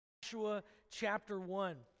Joshua chapter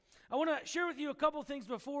 1. I want to share with you a couple things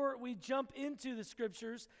before we jump into the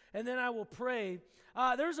scriptures, and then I will pray.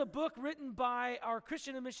 There's a book written by our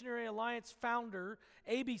Christian and Missionary Alliance founder,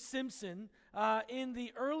 A.B. Simpson, in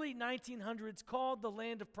the early 1900s called The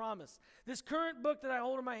Land of Promise. This current book that I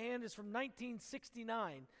hold in my hand is from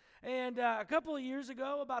 1969. And a couple of years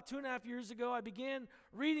ago, about 2.5 years ago, I began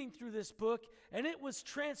reading through this book, and it was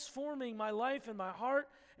transforming my life and my heart.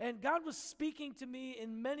 And God was speaking to me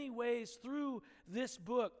in many ways through this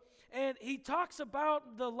book. And he talks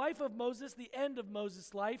about the life of Moses, the end of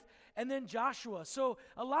Moses' life, and then Joshua. So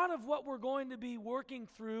a lot of what we're going to be working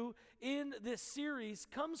through in this series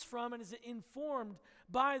comes from and is informed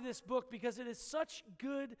by this book because it is such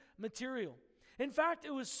good material. In fact,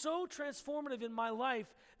 it was so transformative in my life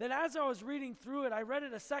that as I was reading through it, I read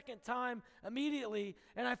it a second time immediately,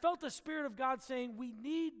 and I felt the Spirit of God saying, we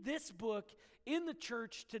need this book in the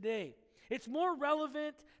church today. It's more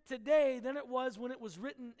relevant today than it was when it was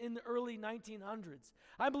written in the early 1900s.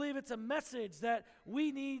 I believe it's a message that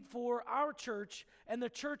we need for our church and the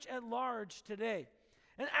church at large today.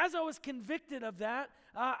 And as I was convicted of that,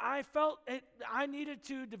 I felt I needed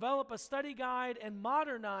to develop a study guide and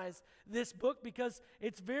modernize this book because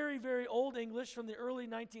it's very, very old English from the early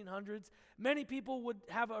 1900s. Many people would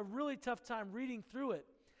have a really tough time reading through it.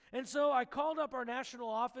 And so I called up our national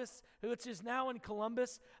office, which is now in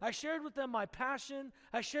Columbus. I shared with them my passion.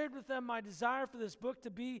 I shared with them my desire for this book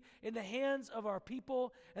to be in the hands of our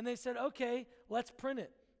people. And they said, okay, let's print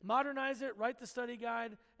it. Modernize it, write the study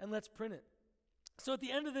guide, and let's print it. So at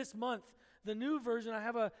the end of this month, the new version, I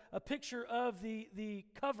have a picture of the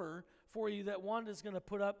cover for you that Wanda's going to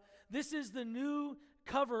put up. This is the new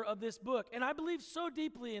cover of this book. And I believe so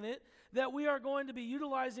deeply in it that we are going to be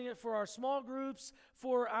utilizing it for our small groups,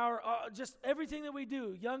 for our just everything that we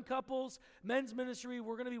do, young couples, men's ministry.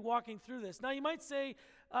 We're going to be walking through this. Now you might say,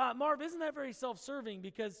 Marv, isn't that very self-serving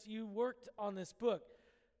because you worked on this book?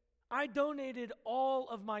 I donated all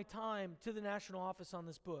of my time to the national office on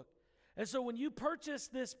this book. And so when you purchase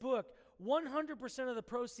this book, 100% of the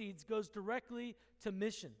proceeds goes directly to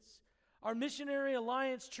missions. Our Missionary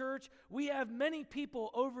Alliance Church, we have many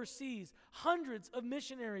people overseas, hundreds of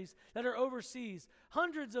missionaries that are overseas,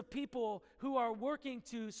 hundreds of people who are working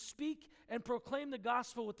to speak and proclaim the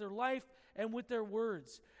gospel with their life and with their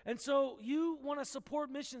words. And so you want to support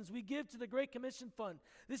missions, we give to the Great Commission Fund.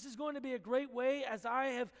 This is going to be a great way as I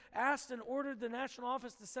have asked and ordered the national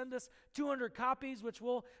office to send us 200 copies, which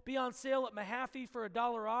will be on sale at Mahaffey for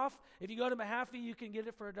 $1 off. If you go to Mahaffey, you can get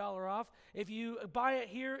it for $1 off. If you buy it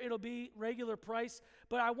here, it'll be regular price.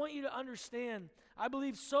 But I want you to understand, I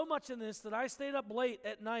believe so much in this that I stayed up late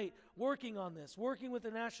at night working on this, working with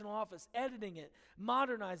the national office, editing it,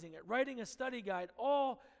 modernizing it, writing a study guide,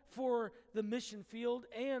 all for the mission field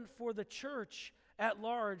and for the church at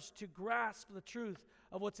large to grasp the truth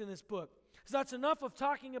of what's in this book. So that's enough of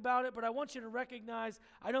talking about it, but I want you to recognize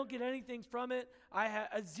I don't get anything from it. I have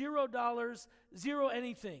 $0, zero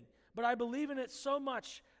anything. But I believe in it so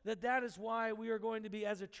much that is why we are going to be,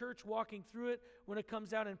 as a church, walking through it when it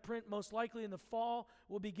comes out in print. Most likely in the fall,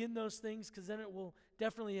 we'll begin those things because then it will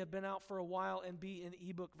definitely have been out for a while and be in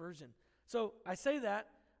ebook version. So I say that,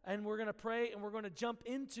 and we're going to pray, and we're going to jump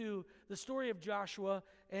into the story of Joshua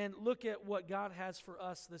and look at what God has for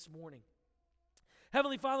us this morning.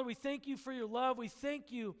 Heavenly Father, we thank you for your love. We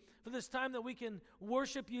thank you for this time that we can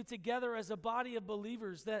worship you together as a body of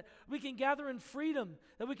believers, that we can gather in freedom,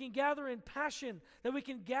 that we can gather in passion, that we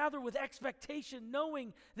can gather with expectation,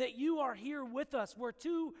 knowing that you are here with us. Where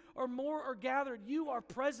two or more are gathered, you are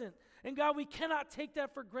present. And God, we cannot take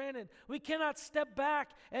that for granted. We cannot step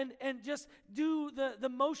back and just do the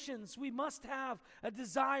motions. We must have a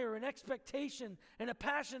desire, an expectation, and a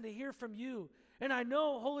passion to hear from you. And I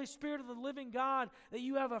know, Holy Spirit of the living God, that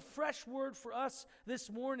you have a fresh word for us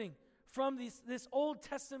this morning from this Old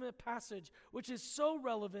Testament passage, which is so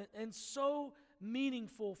relevant and so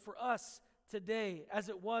meaningful for us today as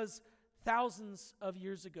it was thousands of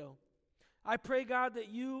years ago. I pray, God, that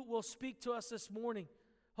you will speak to us this morning.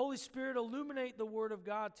 Holy Spirit, illuminate the word of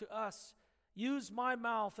God to us. Use my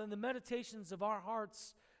mouth and the meditations of our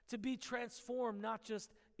hearts to be transformed, not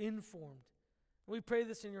just informed. We pray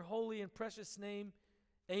this in your holy and precious name.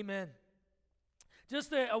 Amen.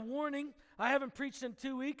 Just a warning, I haven't preached in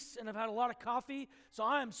 2 weeks and I've had a lot of coffee, so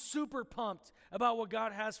I am super pumped about what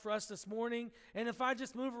God has for us this morning. And if I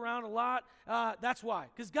just move around a lot, that's why.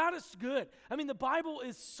 Because God is good. I mean, the Bible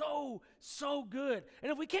is so good.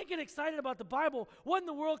 And if we can't get excited about the Bible, what in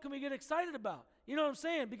the world can we get excited about? You know what I'm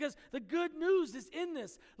saying? Because the good news is in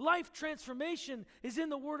this. Life transformation is in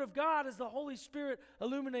the Word of God as the Holy Spirit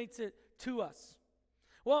illuminates it to us.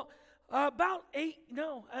 Well, About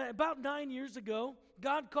 9 years ago,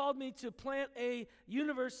 God called me to plant a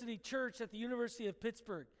university church at the University of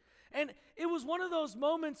Pittsburgh. And it was one of those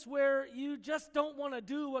moments where you just don't want to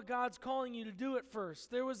do what God's calling you to do at first.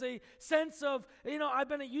 There was a sense of, I've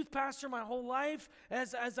been a youth pastor my whole life.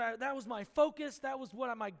 That was my focus. That was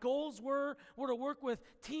what my goals were to work with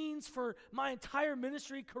teens for my entire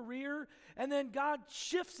ministry career. And then God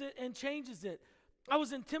shifts it and changes it. I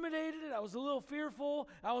was intimidated. I was a little fearful.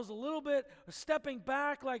 I was a little bit stepping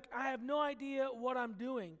back, like I have no idea what I'm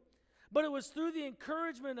doing. But it was through the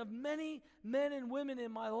encouragement of many men and women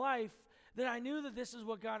in my life that I knew that this is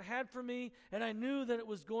what God had for me, and I knew that it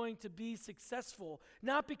was going to be successful.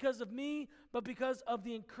 Not because of me, but because of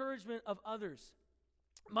the encouragement of others.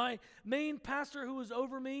 My main pastor who was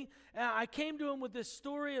over me, I came to him with this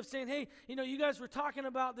story of saying, hey, you guys were talking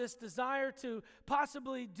about this desire to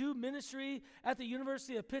possibly do ministry at the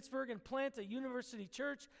University of Pittsburgh and plant a university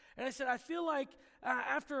church. And I said, I feel like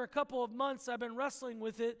after a couple of months I've been wrestling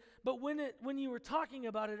with it, but when you were talking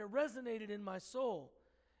about it, it resonated in my soul.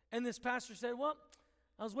 And this pastor said, well,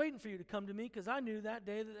 I was waiting for you to come to me because I knew that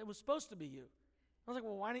day that it was supposed to be you. I was like,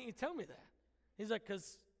 well, why didn't you tell me that? He's like,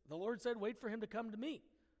 because the Lord said, wait for him to come to me.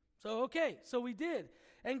 So we did.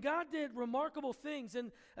 And God did remarkable things.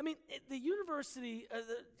 And the university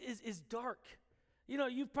is dark.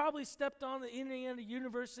 You've probably stepped on the Indiana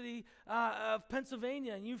University of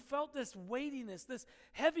Pennsylvania, and you felt this weightiness, this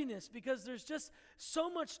heaviness, because there's just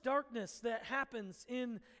so much darkness that happens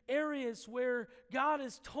in areas where God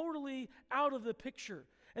is totally out of the picture.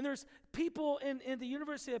 And there's people in the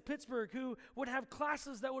University of Pittsburgh who would have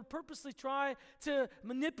classes that would purposely try to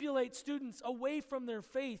manipulate students away from their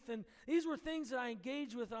faith. And these were things that I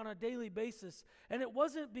engaged with on a daily basis. And it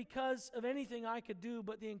wasn't because of anything I could do,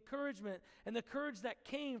 but the encouragement and the courage that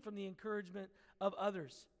came from the encouragement of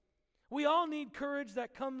others. We all need courage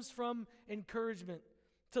that comes from encouragement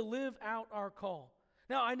to live out our call.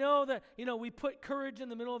 Now, I know that, we put courage in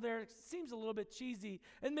the middle of there. It seems a little bit cheesy,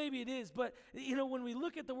 and maybe it is. But, when we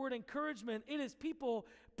look at the word encouragement, it is people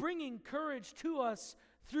bringing courage to us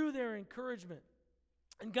through their encouragement.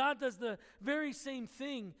 And God does the very same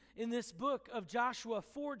thing in this book of Joshua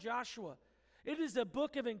for Joshua. It is a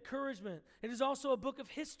book of encouragement. It is also a book of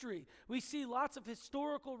history. We see lots of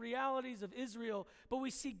historical realities of Israel, but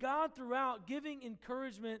we see God throughout giving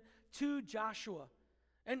encouragement to Joshua.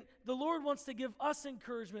 And the Lord wants to give us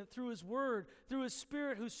encouragement through His Word, through His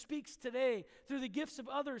Spirit who speaks today, through the gifts of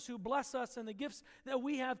others who bless us, and the gifts that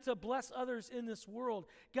we have to bless others in this world.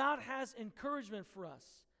 God has encouragement for us.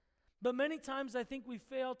 But many times I think we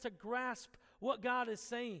fail to grasp what God is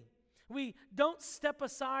saying. We don't step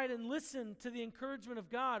aside and listen to the encouragement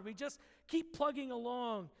of God. We just keep plugging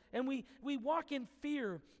along, and we walk in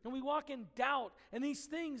fear, and we walk in doubt. And these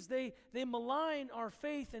things, they malign our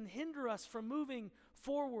faith and hinder us from moving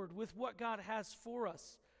forward with what God has for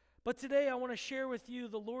us. But today I want to share with you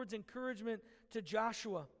the Lord's encouragement to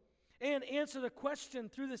Joshua and answer the question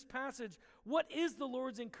through this passage, what is the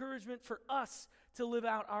Lord's encouragement for us to live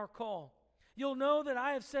out our call? You'll know that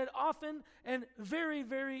I have said often and very,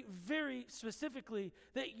 very, very specifically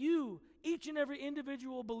that you, each and every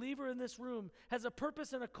individual believer in this room, has a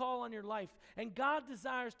purpose and a call on your life. And God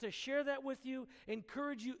desires to share that with you,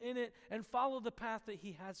 encourage you in it, and follow the path that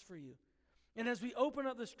He has for you. And as we open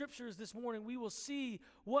up the scriptures this morning, we will see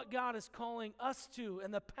what God is calling us to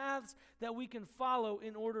and the paths that we can follow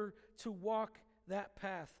in order to walk that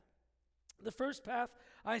path. The first path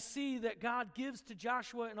I see that God gives to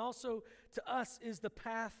Joshua and also to us is the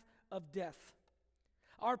path of death.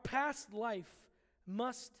 Our past life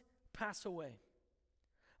must pass away.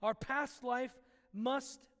 Our past life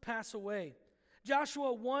must pass away.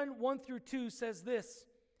 Joshua 1 through 2 says this,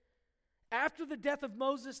 after the death of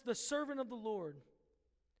Moses, the servant of the Lord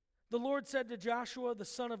said to Joshua, the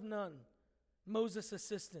son of Nun, Moses'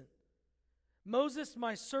 assistant, Moses,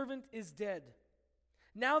 my servant, is dead.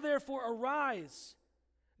 Now therefore arise,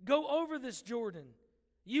 go over this Jordan,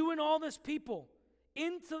 you and all this people,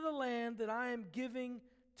 into the land that I am giving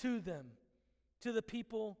to them, to the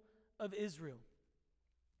people of Israel.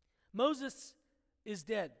 Moses is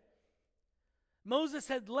dead. Moses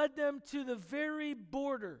had led them to the very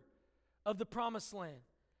border of the promised land.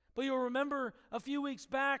 But you'll remember a few weeks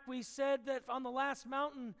back we said that on the last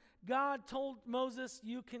mountain, God told Moses,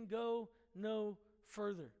 you can go no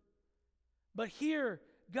further. But here,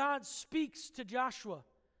 God speaks to Joshua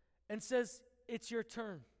and says, it's your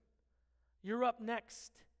turn. You're up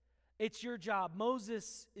next. It's your job.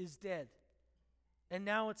 Moses is dead. And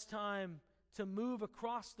now it's time to move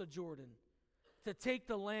across the Jordan, to take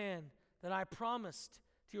the land that I promised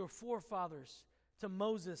to your forefathers, to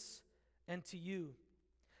Moses and to you.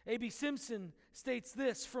 A.B. Simpson states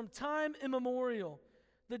this: "From time immemorial,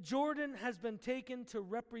 the Jordan has been taken to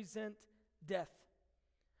represent death.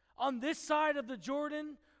 On this side of the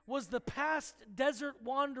Jordan was the past desert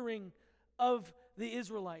wandering of the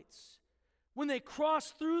Israelites. When they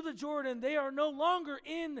cross through the Jordan, they are no longer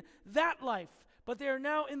in that life, but they are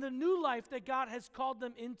now in the new life that God has called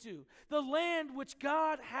them into, the land which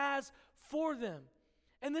God has for them."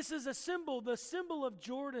 And this is a symbol, the symbol of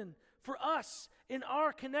Jordan for us in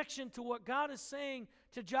our connection to what God is saying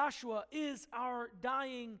to Joshua is our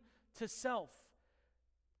dying to self.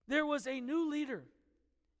 There was a new leader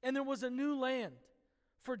and there was a new land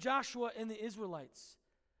for Joshua and the Israelites.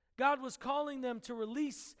 God was calling them to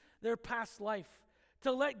release their past life,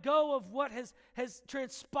 to let go of what has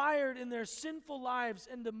transpired in their sinful lives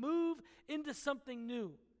and to move into something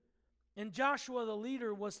new. And Joshua, the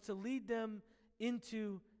leader, was to lead them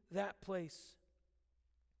into that place.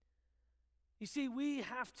 You see, we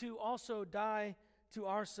have to also die to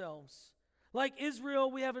ourselves. Like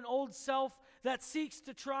Israel, we have an old self that seeks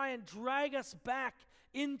to try and drag us back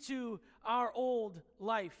into our old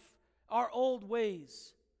life, our old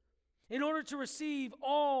ways. In order to receive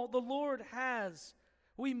all the Lord has,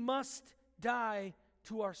 we must die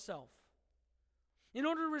to ourselves. In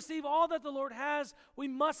order to receive all that the Lord has, we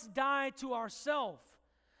must die to ourselves.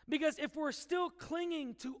 Because if we're still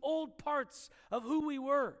clinging to old parts of who we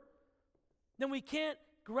were, then we can't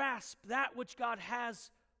grasp that which God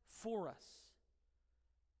has for us.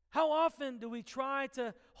 How often do we try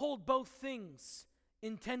to hold both things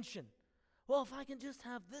in tension? Well, if I can just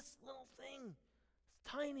have this little thing, it's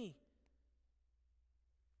tiny.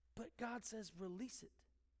 But God says, release it.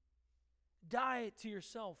 Die to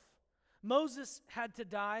yourself. Moses had to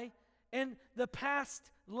die, and the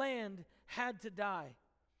past land had to die.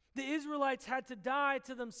 The Israelites had to die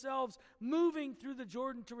to themselves, moving through the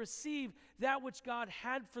Jordan to receive that which God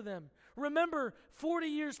had for them. Remember, 40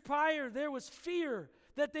 years prior, there was fear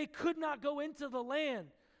that they could not go into the land.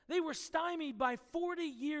 They were stymied by 40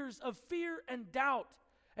 years of fear and doubt.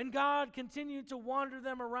 And God continued to wander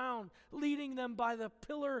them around, leading them by the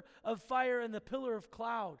pillar of fire and the pillar of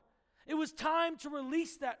cloud. It was time to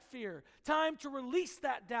release that fear, time to release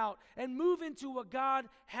that doubt, and move into what God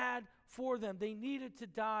had for them. They needed to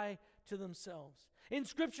die to themselves. In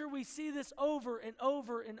Scripture, we see this over and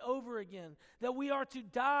over and over again, that we are to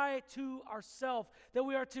die to ourselves, that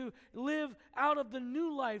we are to live out of the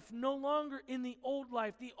new life, no longer in the old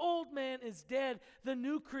life. The old man is dead. The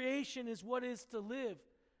new creation is what is to live.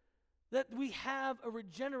 That we have a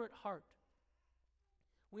regenerate heart.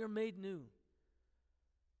 We are made new.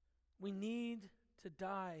 We need to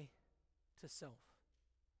die to self.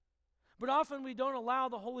 But often we don't allow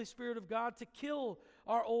the Holy Spirit of God to kill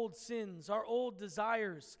our old sins, our old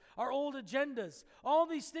desires, our old agendas. All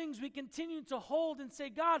these things we continue to hold and say,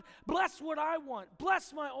 God, bless what I want.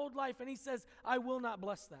 Bless my old life. And He says, I will not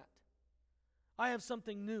bless that. I have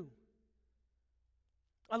something new.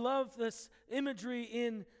 I love this imagery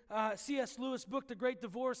in C.S. Lewis' book, The Great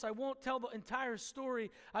Divorce. I won't tell the entire story.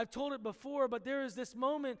 I've told it before, but there is this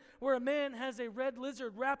moment where a man has a red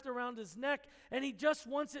lizard wrapped around his neck, and he just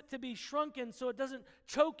wants it to be shrunken so it doesn't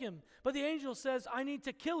choke him. But the angel says, I need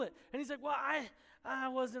to kill it. And he's like, well, I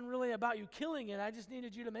wasn't really about you killing it. I just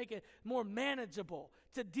needed you to make it more manageable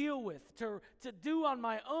to deal with, to do on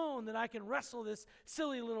my own, that I can wrestle this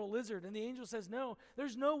silly little lizard. And the angel says, no,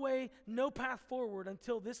 there's no way, no path forward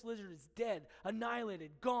until this lizard is dead,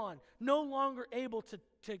 annihilated, gone, no longer able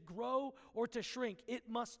to grow or to shrink. It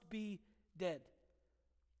must be dead.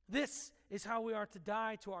 This is how we are to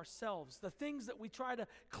die to ourselves. The things that we try to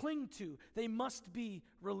cling to, they must be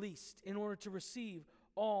released in order to receive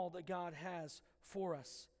all that God has for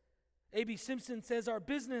us. A.B. Simpson says, our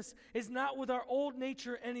business is not with our old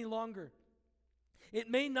nature any longer.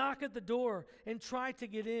 It may knock at the door and try to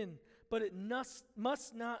get in, but it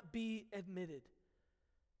must not be admitted.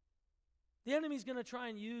 The enemy's going to try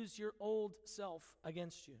and use your old self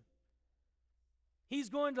against you. He's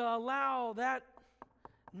going to allow that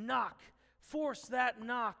knock, force that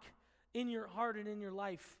knock in your heart and in your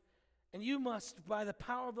life. And you must, by the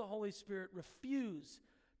power of the Holy Spirit, refuse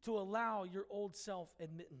to allow your old self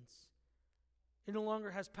admittance. It no longer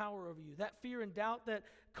has power over you. That fear and doubt that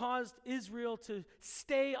caused Israel to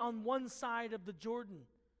stay on one side of the Jordan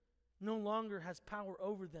no longer has power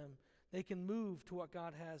over them. They can move to what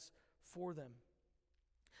God has for them.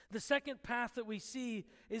 The second path that we see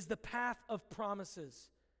is the path of promises.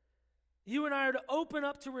 You and I are to open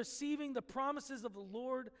up to receiving the promises of the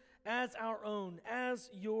Lord as our own, as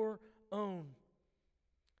your own.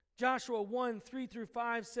 Joshua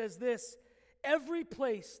 1:3-5 says this, every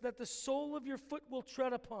place that the sole of your foot will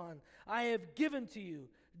tread upon, I have given to you.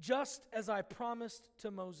 just as I promised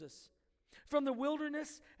to Moses. From the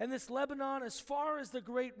wilderness and this Lebanon, as far as the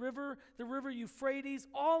great river, the river Euphrates,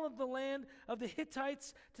 all of the land of the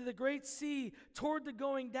Hittites to the great sea, toward the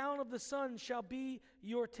going down of the sun shall be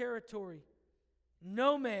your territory.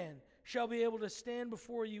 No man shall be able to stand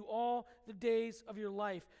before you all the days of your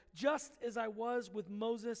life. Just as I was with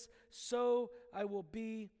Moses, so I will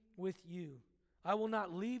be with you. I will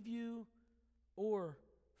not leave you or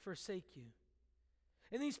forsake you.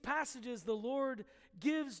 In these passages, the Lord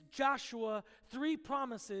gives Joshua 3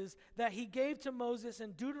 promises that he gave to Moses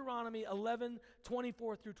in Deuteronomy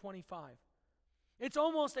 11:24 through 25. It's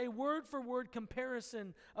almost a word-for-word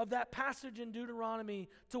comparison of that passage in Deuteronomy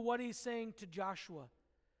to what he's saying to Joshua.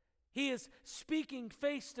 He is speaking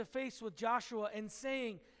face to face with Joshua and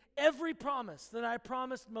saying, every promise that I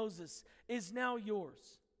promised Moses is now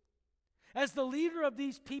yours. As the leader of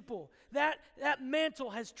these people, that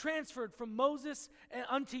mantle has transferred from Moses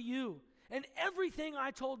unto you. And everything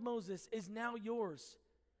I told Moses is now yours.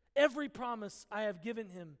 Every promise I have given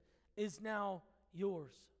him is now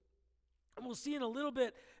yours. And we'll see in a little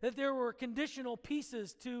bit that there were conditional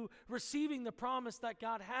pieces to receiving the promise that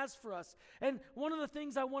God has for us. And one of the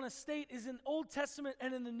things I want to state is in Old Testament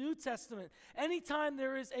and in the New Testament, anytime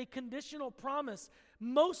there is a conditional promise,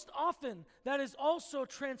 most often that is also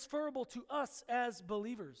transferable to us as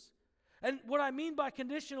believers. And what I mean by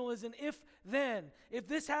conditional is an if-then. If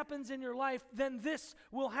this happens in your life, then this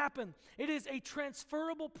will happen. It is a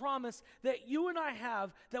transferable promise that you and I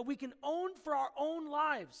have that we can own for our own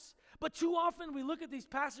lives. But too often we look at these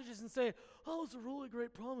passages and say, oh, it's a really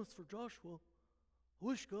great promise for Joshua. I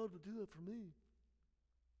wish God would do that for me.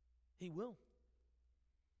 He will.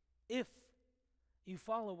 If you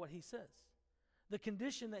follow what he says. The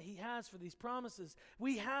condition that he has for these promises,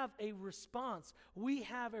 we have a response. We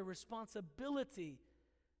have a responsibility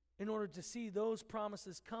in order to see those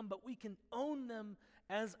promises come, but we can own them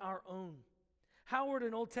as our own. Howard,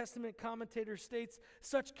 an Old Testament commentator, states,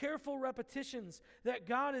 such careful repetitions that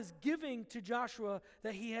God is giving to Joshua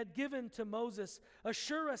that he had given to Moses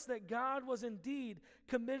assure us that God was indeed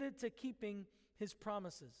committed to keeping his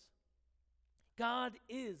promises. God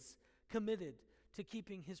is committed to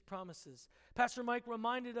keeping his promises. Pastor Mike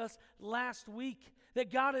reminded us last week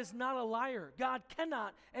that God is not a liar. God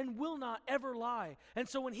cannot and will not ever lie. And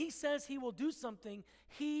so when he says he will do something,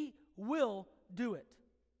 he will do it.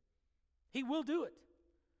 He will do it.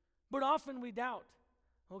 But often we doubt,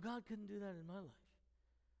 oh, God couldn't do that in my life.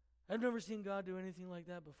 I've never seen God do anything like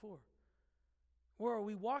that before. Or are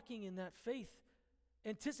we walking in that faith,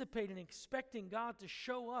 anticipating, expecting God to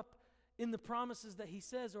show up in the promises that he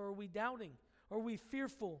says, or are we doubting? Are we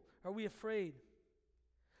fearful? Are we afraid?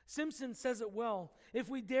 Simpson says it well. If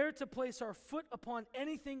we dare to place our foot upon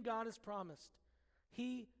anything God has promised,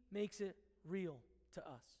 he makes it real to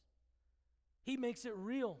us. He makes it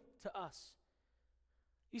real to us.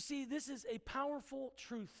 You see, this is a powerful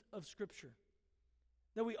truth of Scripture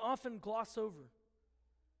that we often gloss over.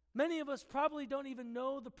 Many of us probably don't even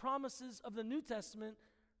know the promises of the New Testament,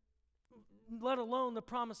 let alone the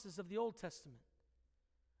promises of the Old Testament.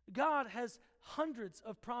 God has hundreds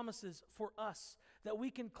of promises for us that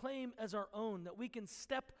we can claim as our own, that we can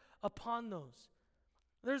step upon those.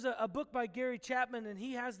 There's a book by Gary Chapman, and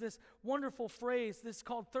he has this wonderful phrase, this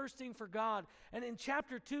called Thirsting for God. And in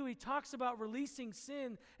chapter 2, he talks about releasing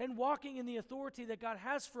sin and walking in the authority that God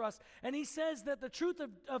has for us. And he says that the truth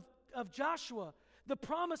of Joshua, the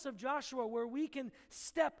promise of Joshua, where we can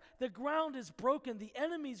step, the ground is broken, the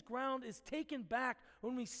enemy's ground is taken back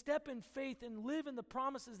when we step in faith and live in the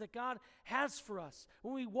promises that God has for us,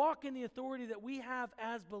 when we walk in the authority that we have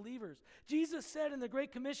as believers. Jesus said in the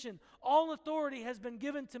Great Commission, all authority has been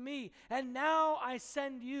given to me, and now I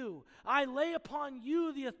send you. I lay upon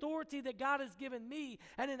you the authority that God has given me.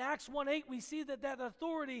 And in Acts 1:8, we see that that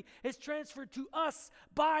authority is transferred to us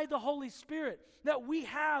by the Holy Spirit, that we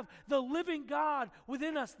have the living God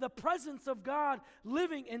within us, the presence of God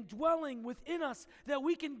living and dwelling within us, that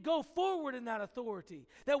we can go forward in that authority,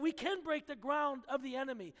 that we can break the ground of the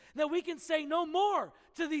enemy, that we can say no more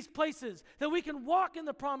to these places, that we can walk in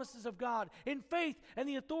the promises of God in faith and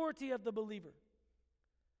the authority of the believer.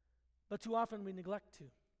 But too often we neglect to.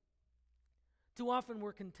 Too often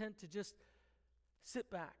we're content to just sit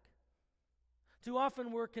back. Too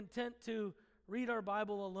often we're content to read our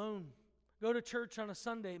Bible alone, go to church on a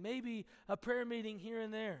Sunday, maybe a prayer meeting here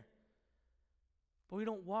and there. But we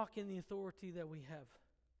don't walk in the authority that we have.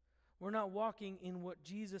 We're not walking in what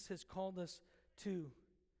Jesus has called us to.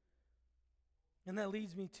 And that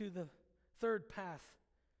leads me to the third path.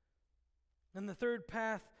 And the third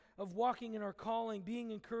path of walking in our calling, being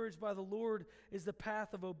encouraged by the Lord, is the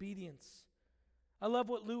path of obedience. I love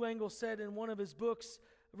what Lou Engle said in one of his books,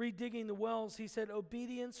 Redigging the Wells. He said,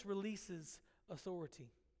 obedience releases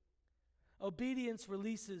authority. Obedience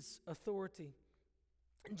releases authority.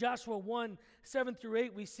 In Joshua 1, 7 through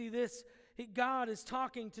 8, we see this. God is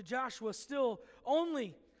talking to Joshua still.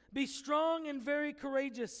 Only be strong and very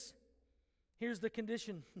courageous. Here's the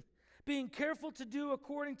condition. Being careful to do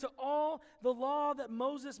according to all the law that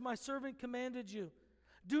Moses my servant commanded you.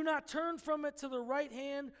 Do not turn from it to the right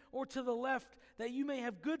hand or to the left, that you may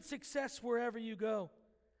have good success wherever you go.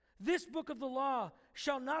 This book of the law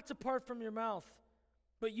shall not depart from your mouth,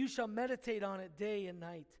 but you shall meditate on it day and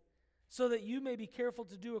night, so that you may be careful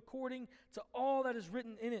to do according to all that is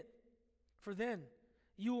written in it. For then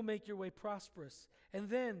you will make your way prosperous, and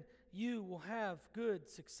then you will have good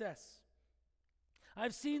success.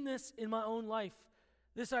 I've seen this in my own life,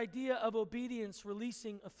 this idea of obedience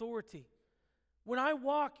releasing authority. When I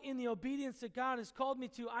walk in the obedience that God has called me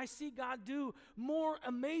to, I see God do more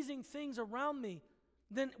amazing things around me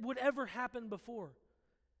than would ever happen before.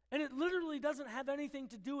 And it literally doesn't have anything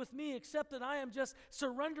to do with me except that I am just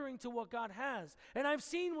surrendering to what God has. And I've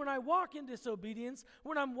seen when I walk in disobedience,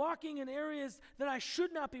 when I'm walking in areas that I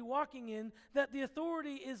should not be walking in, that the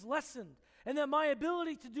authority is lessened. And that my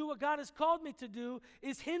ability to do what God has called me to do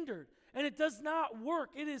is hindered. And it does not work.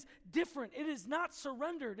 It is different. It is not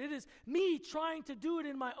surrendered. It is me trying to do it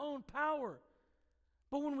in my own power.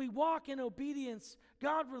 But when we walk in obedience,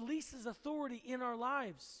 God releases authority in our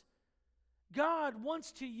lives. God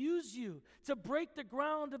wants to use you to break the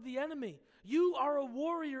ground of the enemy. You are a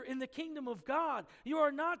warrior in the kingdom of God. You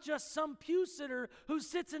are not just some pew sitter who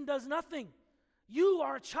sits and does nothing. You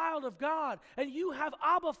are a child of God, and you have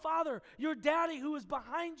Abba Father, your daddy, who is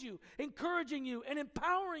behind you, encouraging you and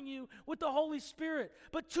empowering you with the Holy Spirit.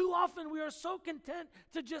 But too often we are so content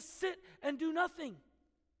to just sit and do nothing.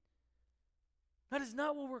 That is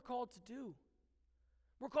not what we're called to do.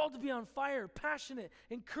 We're called to be on fire, passionate,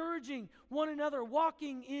 encouraging one another,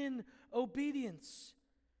 walking in obedience.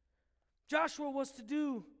 Joshua was to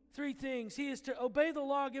do 3 things. He is to obey the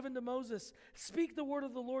law given to Moses, speak the word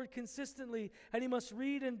of the Lord consistently, and he must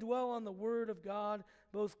read and dwell on the word of God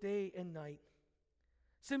both day and night.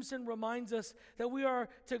 Simpson reminds us that we are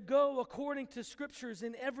to go according to scriptures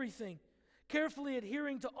in everything, carefully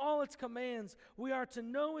adhering to all its commands. We are to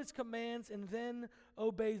know its commands and then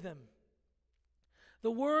obey them.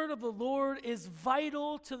 The word of the Lord is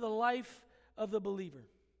vital to the life of the believer.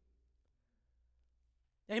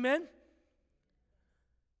 Amen?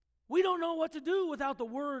 We don't know what to do without the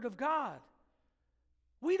word of God.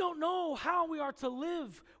 We don't know how we are to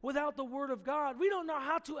live without the word of God. We don't know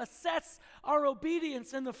how to assess our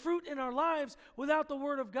obedience and the fruit in our lives without the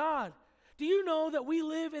word of God. Do you know that we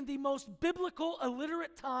live in the most biblical,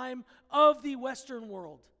 illiterate time of the Western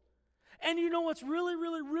world? And you know what's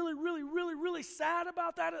really sad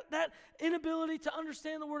about that inability to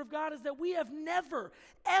understand the Word of God is that we have never,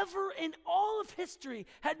 ever in all of history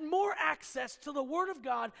had more access to the Word of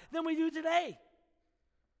God than we do today.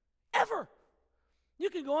 Ever.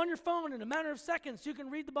 You can go on your phone in a matter of seconds. You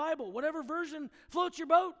can read the Bible, whatever version floats your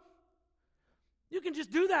boat. You can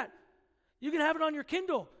just do that. You can have it on your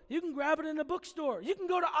Kindle. You can grab it in a bookstore. You can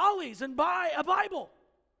go to Ollie's and buy a Bible.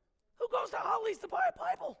 Who goes to Ollie's to buy a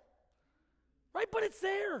Bible? Right, but it's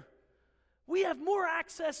there. We have more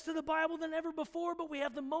access to the Bible than ever before, but we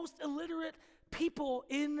have the most illiterate people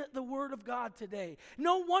in the Word of God today.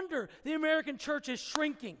 No wonder the American church is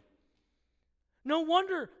shrinking. No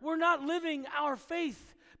wonder we're not living our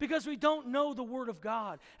faith because we don't know the Word of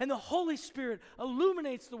God. And the Holy Spirit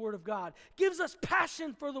illuminates the Word of God, gives us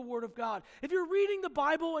passion for the Word of God. If you're reading the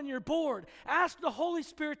Bible and you're bored, ask the Holy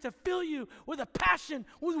Spirit to fill you with a passion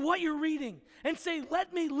with what you're reading and say,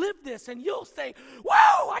 let me live this. And you'll say,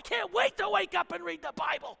 whoa, I can't wait to wake up and read the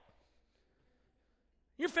Bible.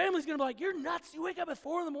 Your family's going to be like, you're nuts. You wake up at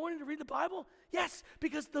 4 a.m. to read the Bible? Yes,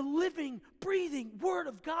 because the living, breathing Word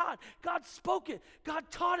of God, God spoke it, God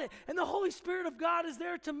taught it, and the Holy Spirit of God is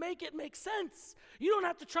there to make it make sense. You don't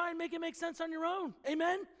have to try and make it make sense on your own.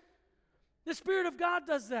 Amen? The Spirit of God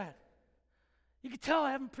does that. You can tell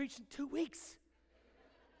I haven't preached in 2 weeks.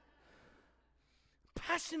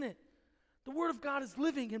 Passionate. The Word of God is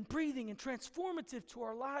living and breathing and transformative to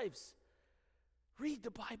our lives. Read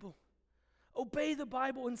the Bible. Obey the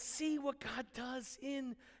Bible and see what God does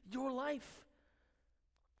in your life.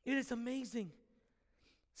 It is amazing.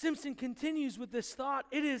 Simpson continues with this thought.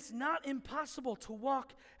 It is not impossible to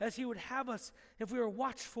walk as he would have us if we are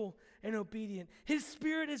watchful and obedient. His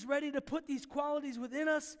Spirit is ready to put these qualities within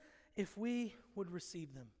us if we would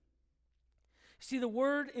receive them. See, the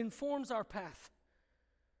Word informs our path,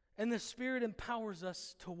 and the Spirit empowers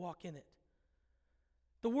us to walk in it.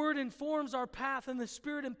 The Word informs our path, and the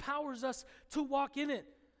Spirit empowers us to walk in it.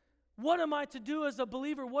 What am I to do as a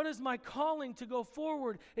believer? What is my calling to go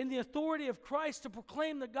forward in the authority of Christ to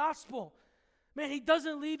proclaim the gospel? Man, He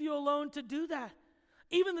doesn't leave you alone to do that.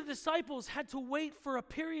 Even the disciples had to wait for a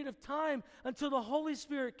period of time until the Holy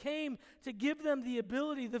Spirit came to give them the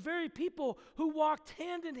ability. The very people who walked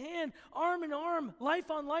hand in hand, arm in arm,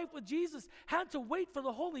 life on life with Jesus, had to wait for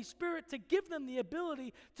the Holy Spirit to give them the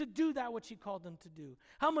ability to do that which He called them to do.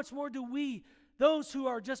 How much more do we, those who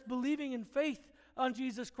are just believing in faith on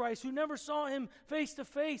Jesus Christ, who never saw Him face to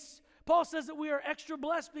face? Paul says that we are extra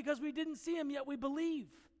blessed because we didn't see Him, yet we believe.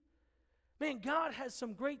 Man, God has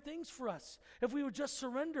some great things for us if we would just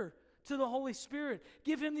surrender to the Holy Spirit.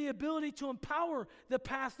 Give Him the ability to empower the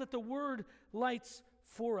path that the Word lights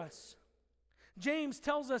for us. James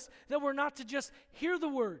tells us that we're not to just hear the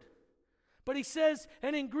Word, but he says,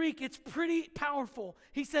 and in Greek it's pretty powerful,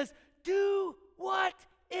 he says, do what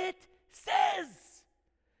it says.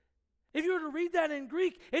 If you were to read that in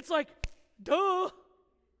Greek, it's like, duh.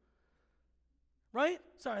 Right?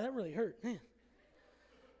 Sorry, that really hurt. Man.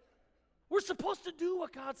 We're supposed to do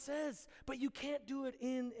what God says, but you can't do it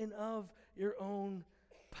in and of your own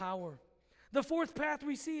power. The fourth path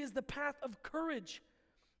we see is the path of courage.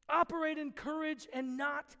 Operate in courage and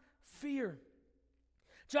not fear.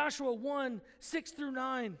 Joshua 1, 6 through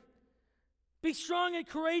 9. Be strong and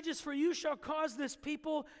courageous, for you shall cause this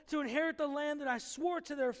people to inherit the land that I swore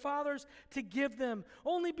to their fathers to give them.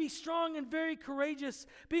 Only be strong and very courageous,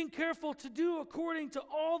 being careful to do according to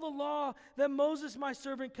all the law that Moses my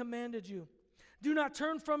servant commanded you. Do not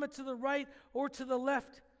turn from it to the right or to the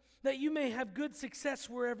left, that you may have good success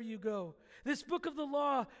wherever you go. This book of the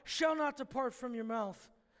law shall not depart from your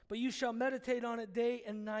mouth, but you shall meditate on it day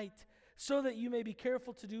and night, so that you may be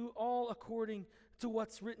careful to do all according to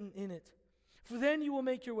what's written in it. For then you will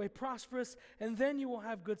make your way prosperous, and then you will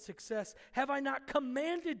have good success. Have I not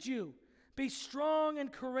commanded you? Be strong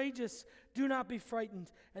and courageous. Do not be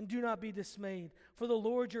frightened, and do not be dismayed. For the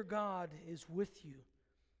Lord your God is with you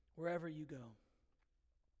wherever you go.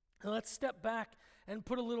 Now let's step back and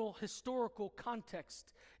put a little historical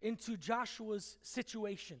context into Joshua's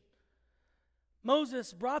situation.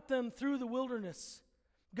 Moses brought them through the wilderness.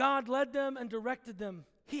 God led them and directed them.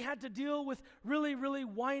 He had to deal with really, really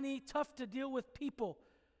whiny, tough to deal with people.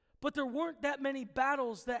 But there weren't that many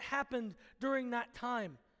battles that happened during that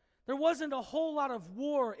time. There wasn't a whole lot of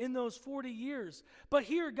war in those 40 years. But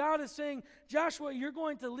here God is saying, Joshua, you're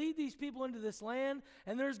going to lead these people into this land,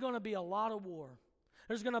 and there's going to be a lot of war.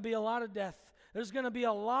 There's going to be a lot of death. There's going to be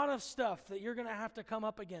a lot of stuff that you're going to have to come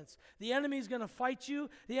up against. The enemy's going to fight you.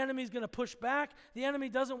 The enemy's going to push back. The enemy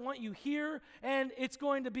doesn't want you here, and it's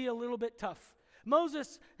going to be a little bit tough.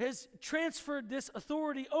 Moses has transferred this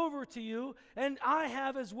authority over to you, and I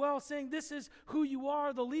have as well, saying this is who you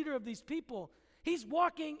are, the leader of these people. He's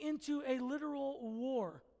walking into a literal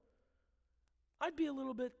war. I'd be a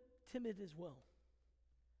little bit timid as well.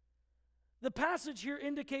 The passage here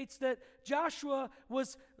indicates that Joshua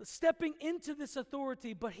was stepping into this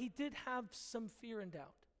authority, but he did have some fear and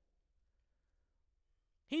doubt.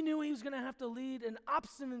 He knew he was going to have to lead an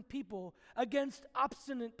obstinate people against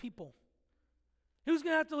obstinate people. He was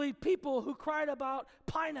going to have to lead people who cried about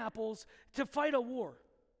pineapples to fight a war.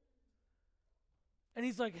 And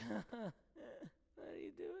he's like, what are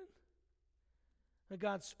you doing? And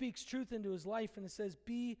God speaks truth into his life, and it says,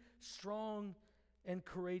 be strong and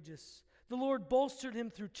courageous. The Lord bolstered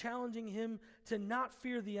him through challenging him to not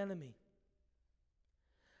fear the enemy.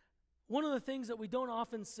 One of the things that we don't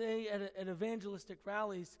often say at evangelistic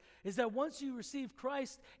rallies is that once you receive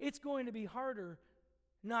Christ, it's going to be harder,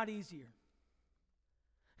 not easier.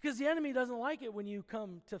 Because the enemy doesn't like it when you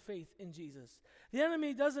come to faith in Jesus. The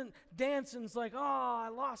enemy doesn't dance and it's like, oh, I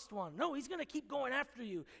lost one. No, he's going to keep going after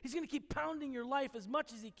you. He's going to keep pounding your life as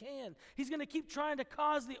much as he can. He's going to keep trying to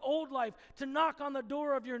cause the old life to knock on the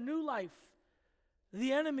door of your new life.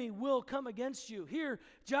 The enemy will come against you. Here,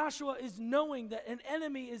 Joshua is knowing that an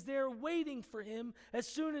enemy is there waiting for him as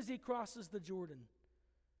soon as he crosses the Jordan.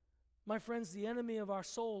 My friends, the enemy of our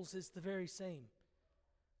souls is the very same.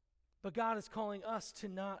 But God is calling us to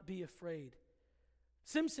not be afraid.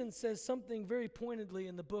 Simpson says something very pointedly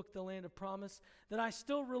in the book, The Land of Promise, that I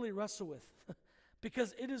still really wrestle with.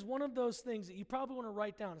 Because it is one of those things that you probably want to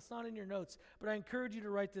write down. It's not in your notes, but I encourage you to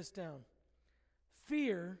write this down.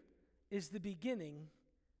 Fear is the beginning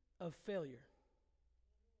of failure.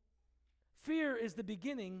 Fear is the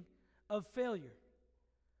beginning of failure.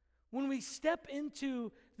 When we step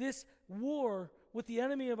into this war with the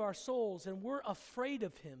enemy of our souls and we're afraid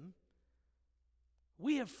of him,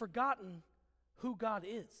 we have forgotten who God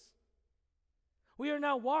is. We are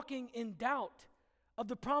now walking in doubt of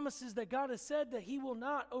the promises that God has said that He will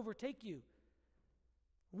not overtake you.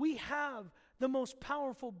 We have the most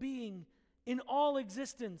powerful being in all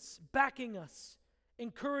existence backing us,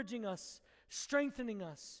 encouraging us, strengthening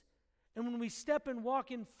us. And when we step and walk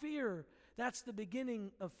in fear, that's the beginning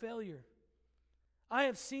of failure. I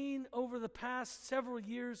have seen over the past several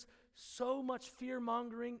years so much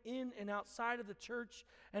fear-mongering in and outside of the church,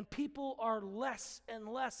 and people are less and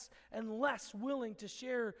less and less willing to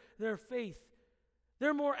share their faith.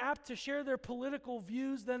 They're more apt to share their political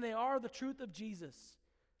views than they are the truth of Jesus.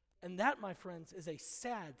 And that, my friends, is a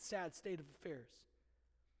sad, sad state of affairs.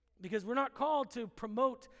 Because we're not called to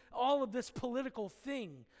promote all of this political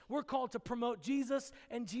thing. We're called to promote Jesus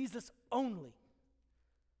and Jesus only.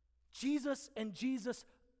 Jesus and Jesus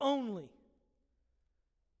only.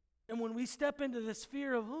 And when we step into this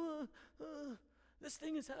fear of, this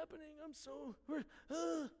thing is happening,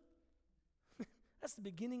 that's the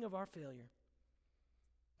beginning of our failure.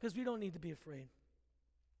 Because we don't need to be afraid.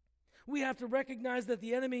 We have to recognize that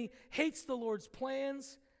the enemy hates the Lord's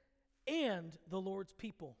plans and the Lord's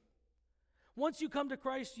people. Once you come to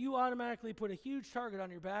Christ, you automatically put a huge target on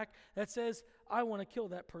your back that says, I want to kill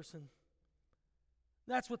that person.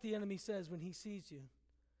 That's what the enemy says when he sees you.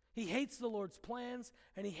 He hates the Lord's plans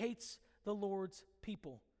and he hates the Lord's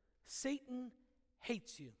people. Satan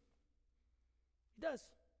hates you. He does.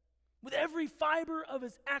 With every fiber of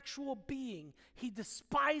his actual being, he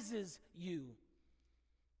despises you.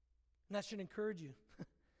 And that should encourage you.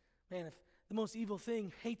 Man, if the most evil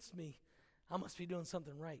thing hates me, I must be doing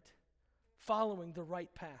something right. Following the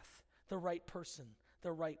right path, the right person,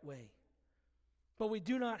 the right way. But we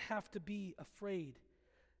do not have to be afraid.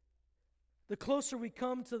 The closer we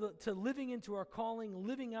come to living into our calling,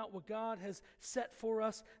 living out what God has set for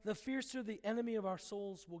us, the fiercer the enemy of our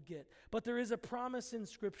souls will get. But there is a promise in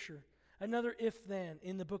Scripture, another if-then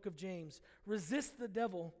in the book of James. Resist the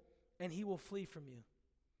devil and he will flee from you.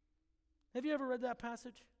 Have you ever read that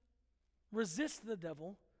passage? Resist the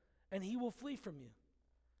devil and he will flee from you.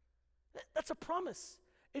 That's a promise.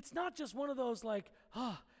 It's not just one of those like,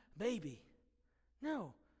 maybe.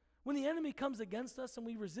 No. When the enemy comes against us and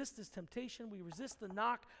we resist his temptation, we resist the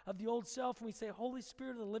knock of the old self, and we say, Holy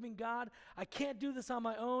Spirit of the living God, I can't do this on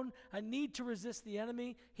my own. I need to resist the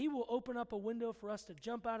enemy. He will open up a window for us to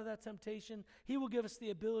jump out of that temptation. He will give us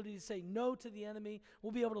the ability to say no to the enemy.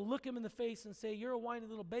 We'll be able to look him in the face and say, you're a whiny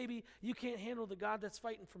little baby. You can't handle the God that's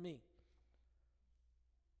fighting for me.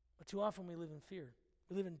 But too often we live in fear.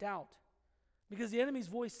 We live in doubt. Because the enemy's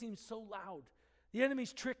voice seems so loud. The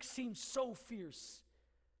enemy's trick seems so fierce.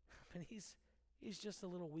 And he's just a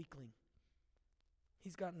little weakling.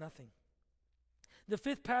 He's got nothing. The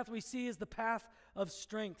fifth path we see is the path of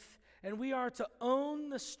strength. And we are to own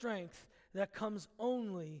the strength that comes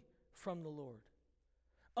only from the Lord.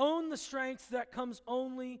 Own the strength that comes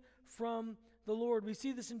only from the Lord. We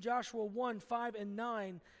see this in Joshua 1, 5, and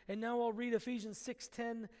 9. And now I'll read Ephesians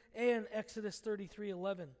 6:10 and Exodus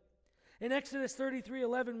 33:11. In Exodus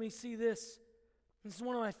 33:11 we see this. This is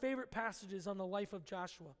one of my favorite passages on the life of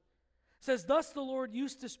Joshua. It says, thus the Lord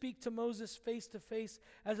used to speak to Moses face to face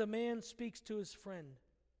as a man speaks to his friend.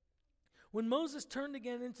 When Moses turned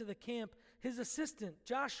again into the camp, his assistant,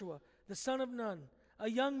 Joshua, the son of Nun, a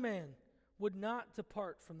young man, would not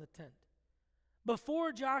depart from the tent.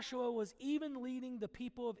 Before Joshua was even leading the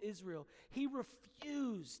people of Israel, he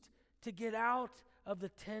refused to get out of the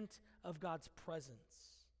tent of God's presence.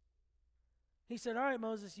 He said, all right,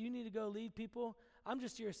 Moses, you need to go lead people. I'm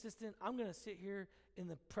just your assistant. I'm going to sit here in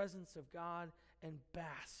the presence of God and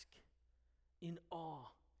bask in awe,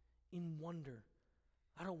 in wonder.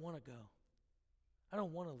 I don't want to go. I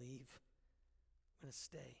don't want to leave. I'm going to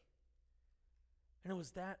stay. And it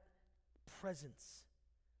was that presence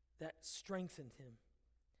that strengthened him.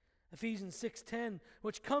 Ephesians 6:10,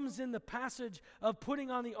 which comes in the passage of putting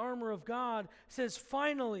on the armor of God, says,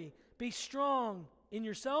 finally, be strong in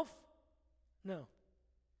yourself? No.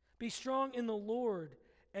 Be strong in the Lord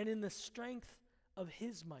and in the strength of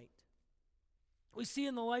his might. We see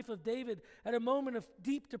in the life of David, at a moment of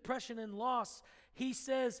deep depression and loss, he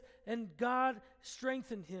says, and God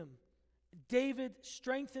strengthened him. David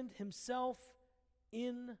strengthened himself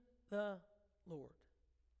in the Lord.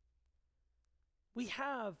 We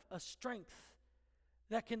have a strength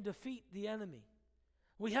that can defeat the enemy.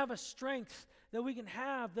 We have a strength that we can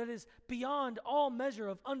have that is beyond all measure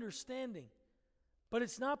of understanding. But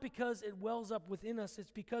it's not because it wells up within us,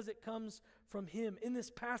 it's because it comes from him. In this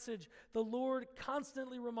passage, the Lord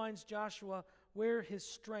constantly reminds Joshua where his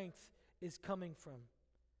strength is coming from.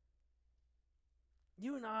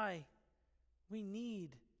 You and I, we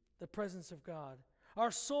need the presence of God.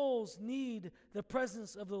 Our souls need the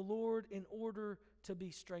presence of the Lord in order to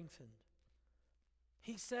be strengthened.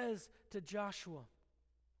 He says to Joshua,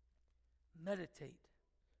 meditate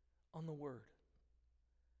on the word.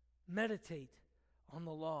 Meditate on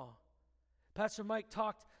the law. Pastor Mike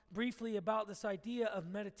talked briefly about this idea of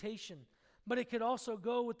meditation, but it could also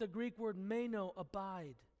go with the Greek word meno,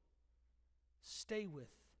 abide, stay with,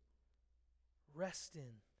 rest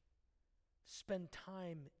in, spend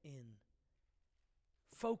time in,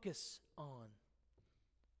 focus on.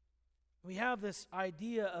 We have this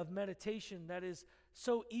idea of meditation that is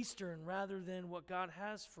so Eastern rather than what God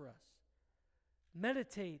has for us.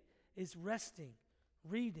 Meditate is resting,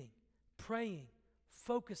 reading, praying,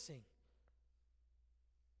 focusing.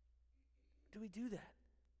 Do we do that?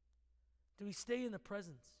 Do we stay in the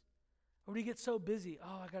presence? Or do we get so busy?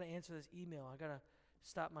 Oh, I got to answer this email. I got to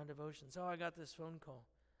stop my devotions. Oh, I got this phone call.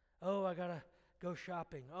 Oh, I got to go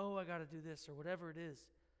shopping. Oh, I got to do this or whatever it is.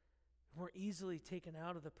 We're easily taken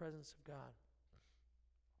out of the presence of God.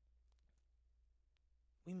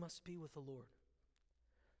 We must be with the Lord.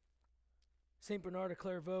 St. Bernard of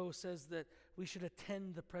Clairvaux says that we should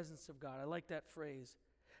attend the presence of God. I like that phrase.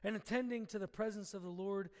 And attending to the presence of the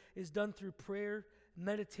Lord is done through prayer,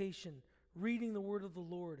 meditation, reading the word of the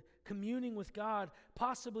Lord, communing with God,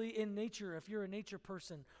 possibly in nature if you're a nature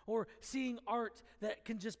person, or seeing art that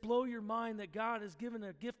can just blow your mind that God has given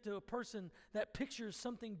a gift to a person that pictures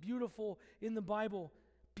something beautiful in the Bible.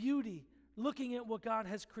 Beauty, looking at what God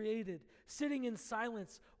has created, sitting in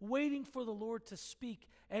silence, waiting for the Lord to speak,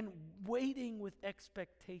 and waiting with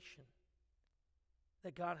expectation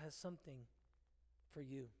that God has something for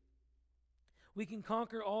you. We can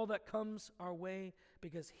conquer all that comes our way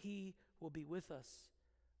because He will be with us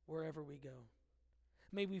wherever we go.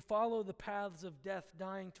 May we follow the paths of death,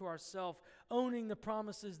 dying to ourselves, owning the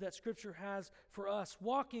promises that Scripture has for us,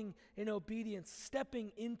 walking in obedience,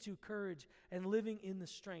 stepping into courage, and living in the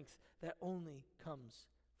strength that only comes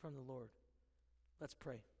from the Lord. Let's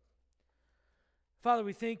pray. Father,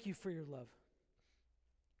 we thank you for your love.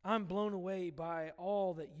 I'm blown away by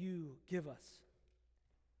all that you give us.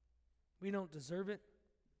 We don't deserve it,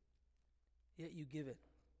 yet you give it.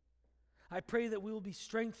 I pray that we will be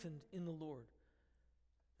strengthened in the Lord,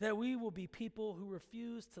 that we will be people who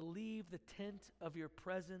refuse to leave the tent of your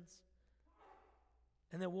presence,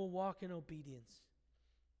 and that we'll walk in obedience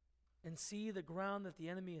and see the ground that the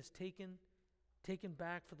enemy has taken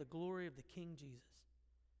back for the glory of the King Jesus.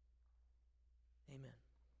 Amen.